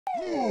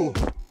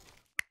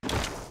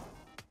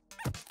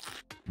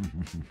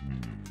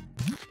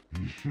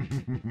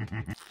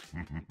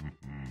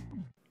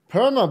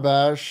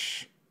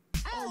Permabash.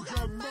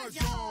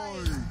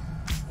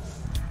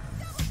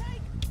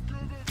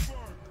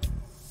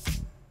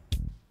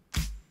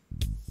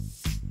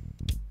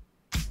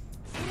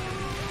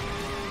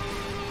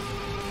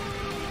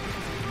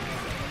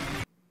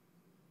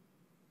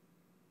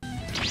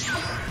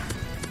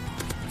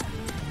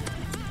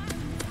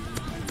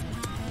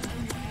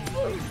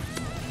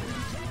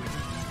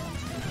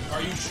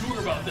 Are you sure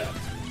about that?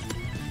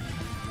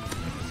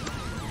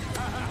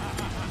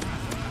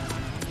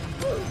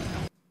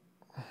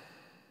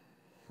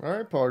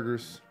 Alright,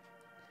 Poggers.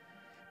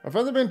 My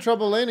friends have been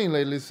trouble laning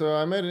lately, so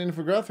I made an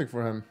infographic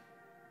for him.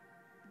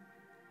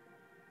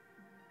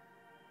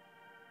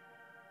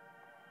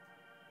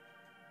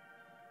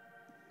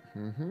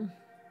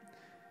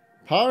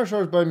 Power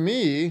Charge by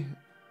me?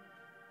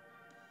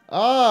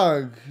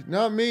 Ugh,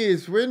 not me,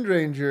 it's Wind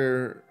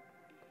Ranger.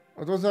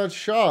 What was that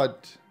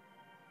shot?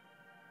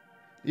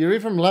 You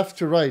read from left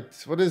to right.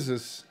 What is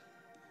this?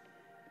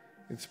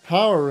 It's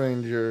Power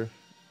Ranger.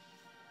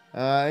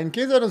 In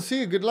case I don't see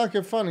you, good luck,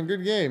 have fun, and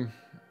good game.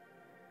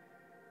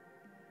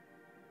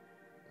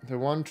 The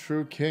one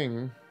true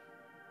king.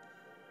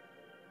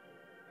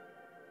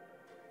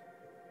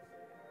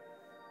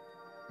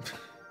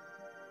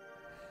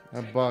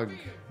 A bug,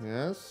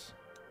 yes.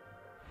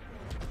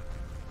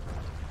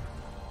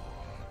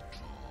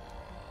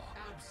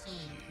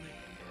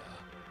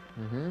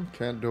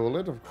 Can't duel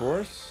it, of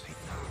course.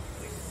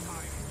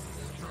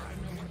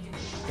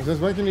 It says,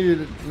 when can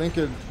you link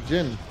a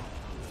Jin?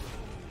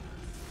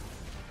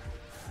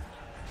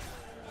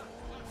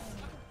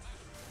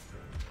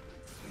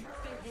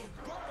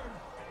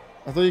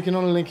 I thought you can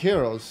only link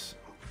heroes.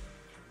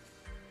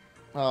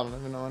 I don't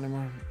even know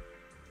anymore.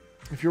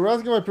 If you're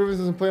asking why Province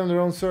doesn't play on their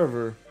own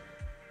server,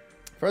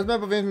 first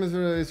map of Infamous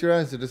is your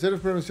answer. The state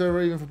of Province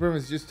server, even for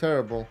Province, is just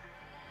terrible.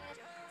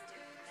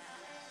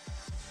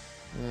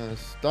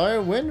 Yes,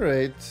 dire win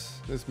rates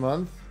this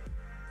month.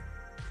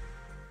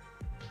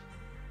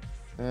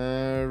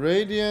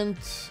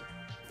 Radiant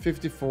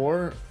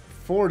 54,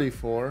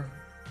 44,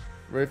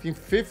 Rating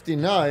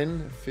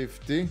 59,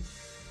 50,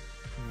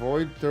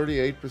 Void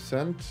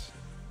 38%.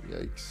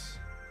 Yikes.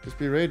 Just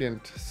be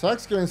Radiant.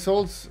 Saxco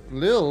insults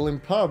Lil in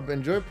pub.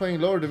 Enjoy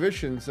playing lower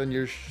divisions and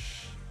your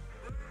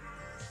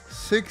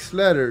 6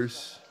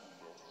 letters.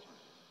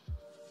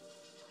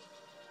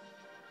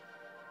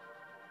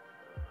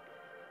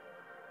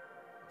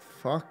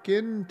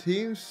 Fucking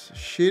teams.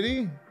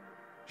 Shitty.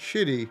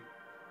 Shitty.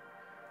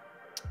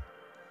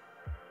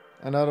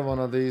 Another one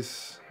of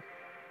these.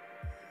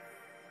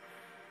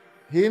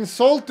 He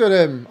insulted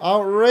him.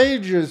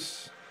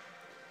 Outrageous.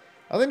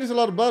 I think there's a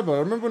lot of blood, but I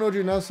remember when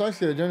OG now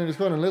Saxco joined the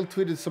squad and Lil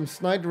tweeted some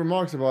snide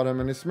remarks about him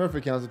and his Smurf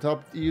accounts at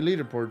top EU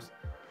leaderboards.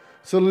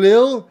 So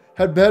Lil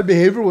had bad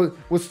behavior,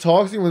 was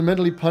toxic and was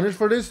mentally punished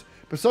for this,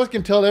 but Saxco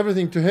can tell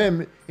everything to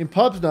him in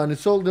pubs now and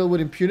insult Lil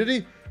with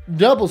impunity?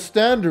 Double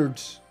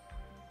standards.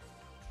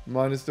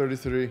 Minus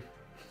 33.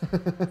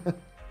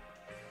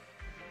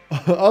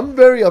 I'm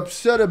very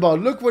upset about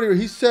it. Look what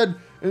he said,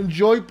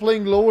 enjoy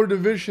playing lower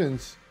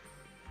divisions.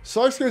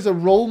 Saxco is a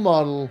role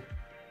model.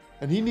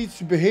 And he needs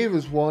to behave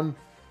as one.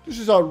 This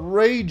is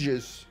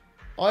outrageous.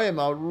 I am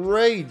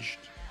outraged.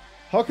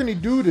 How can he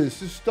do this?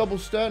 This is double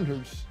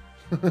standards.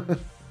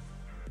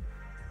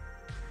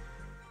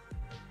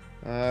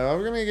 Are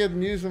we gonna get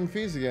news from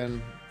fees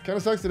again?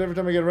 Kinda sucks that every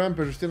time I get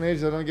Rampage or still in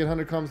ages I don't get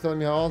 100 comments telling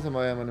me how awesome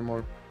I am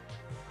anymore.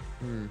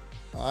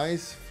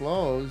 Ice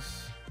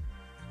flows.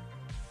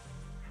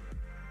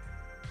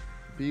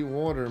 Be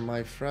water,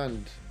 my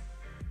friend.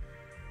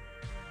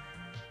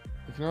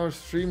 Ignore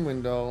stream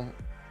window.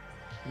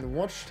 In the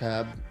watch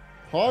tab,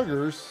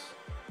 Poggers.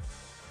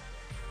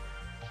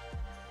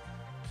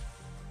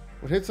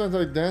 What hit sounds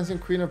like Dancing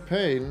Queen of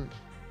Pain?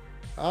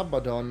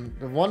 Abaddon.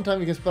 The one time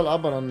you can spell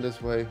Abaddon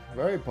this way.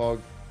 Very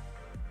Pog.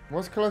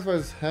 What's classified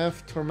as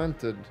half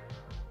tormented?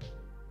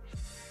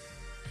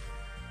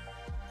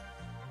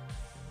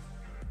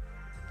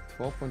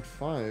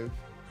 $12.5.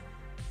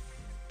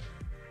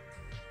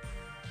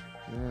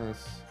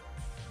 Yes.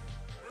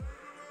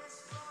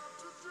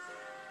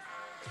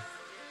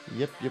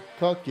 Yep,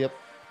 cock,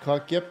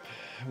 yep.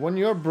 When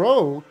you're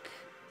broke,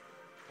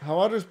 how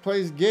others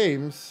play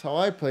games, how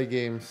I play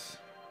games.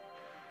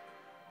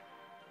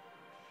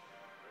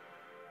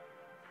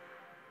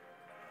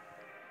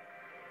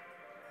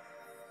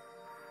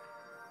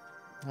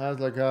 How's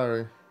like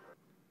Harry?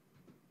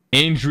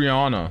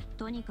 Adriana.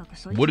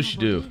 What does she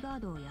do?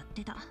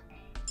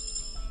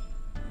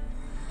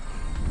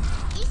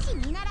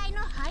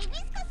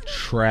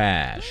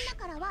 Trash.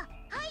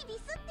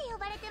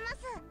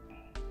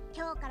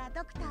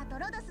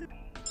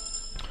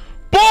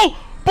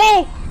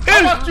 Bull! How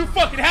about you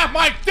fucking have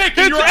my dick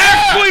in It's your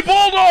ass? actually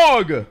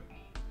Bulldog!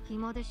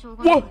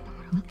 What?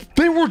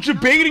 They were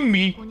debating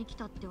me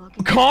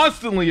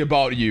constantly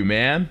about you,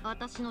 man.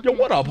 Yo,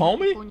 what up,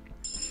 homie?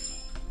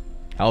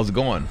 How's it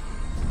going?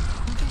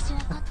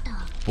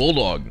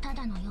 Bulldog.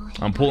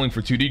 I'm pulling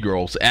for 2D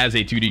girls as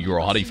a 2D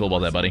girl. How do you feel about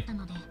that, buddy?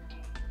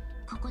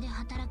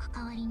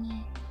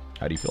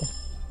 How do you feel?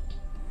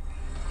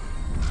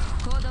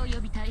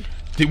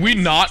 Did we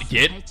not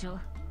get?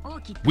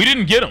 We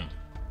didn't get him.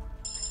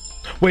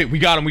 Wait, we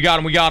got him. We got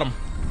him. We got him.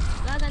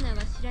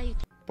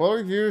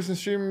 Bulldog viewers and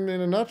stream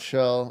in a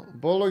nutshell.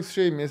 Bulldog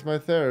stream is my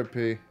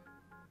therapy.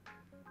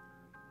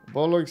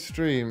 Bulldog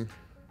stream.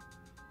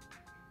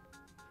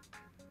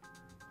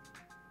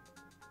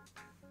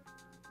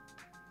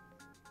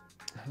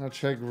 I'll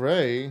check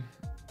Ray.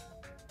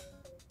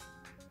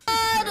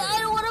 I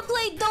don't want to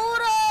play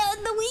DOTA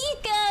on the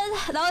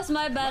weekend. That was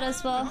my bad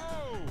as well.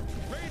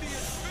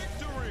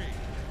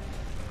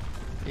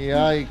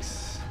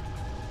 Yikes.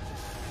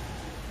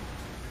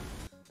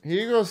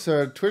 Here you go,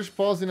 sir. Twitch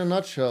pause in a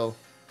nutshell.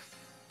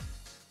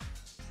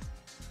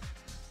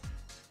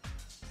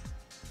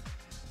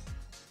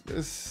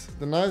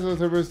 The nice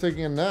little Topher is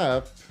taking a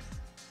nap.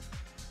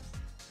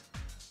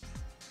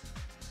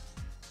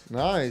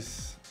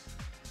 Nice.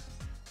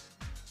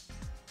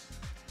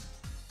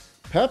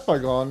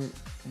 Peppagon,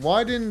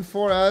 why didn't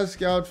 4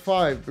 ask out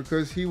 5?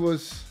 Because he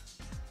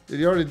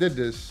already did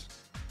this.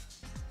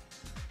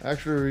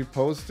 Actually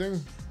reposting?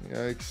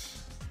 Yikes.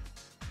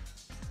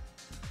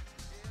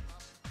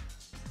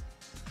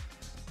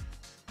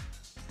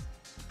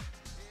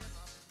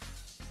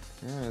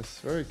 Yes,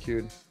 very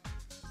cute.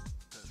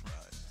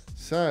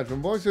 Sad.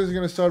 When Boy says he's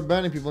gonna start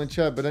banning people in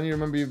chat, but then you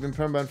remember you've been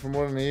permabanned for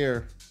more than a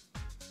year.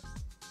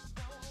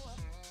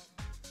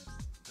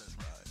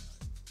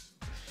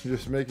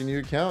 Just making you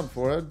account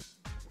for it.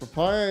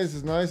 Papaya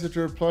is nicer to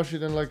her plushie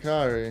than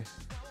Lakari.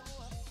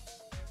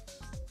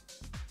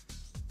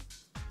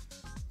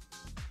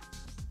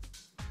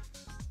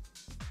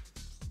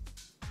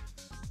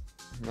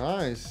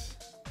 Nice.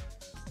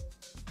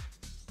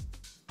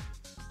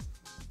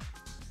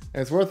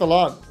 It's worth a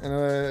lot in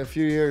a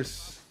few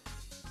years.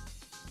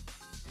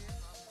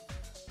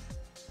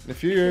 In a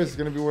few years, it's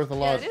gonna be worth a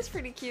lot. Yeah, it is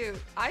pretty cute.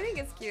 I think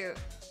it's cute.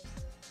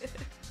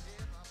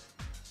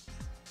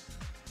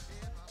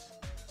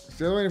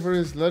 Still waiting for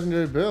his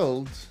legendary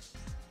build.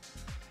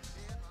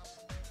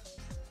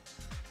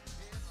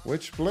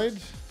 Which blade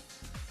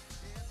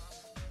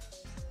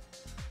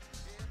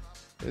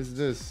is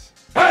this?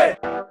 Hey!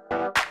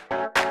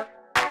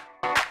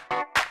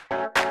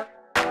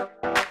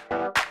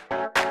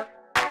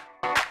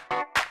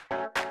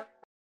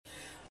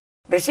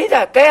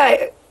 Visita,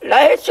 ¿qué la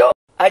ha hecho?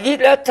 Allí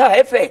está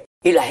F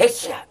y la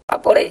hecha.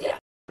 Va por ella.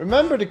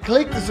 Remember to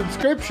click the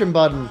subscription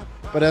button,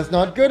 but that's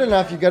not good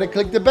enough. You gotta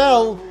click the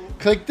bell.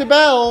 Click the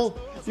bell.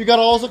 You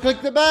gotta also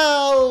click the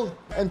bell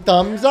and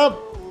thumbs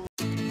up.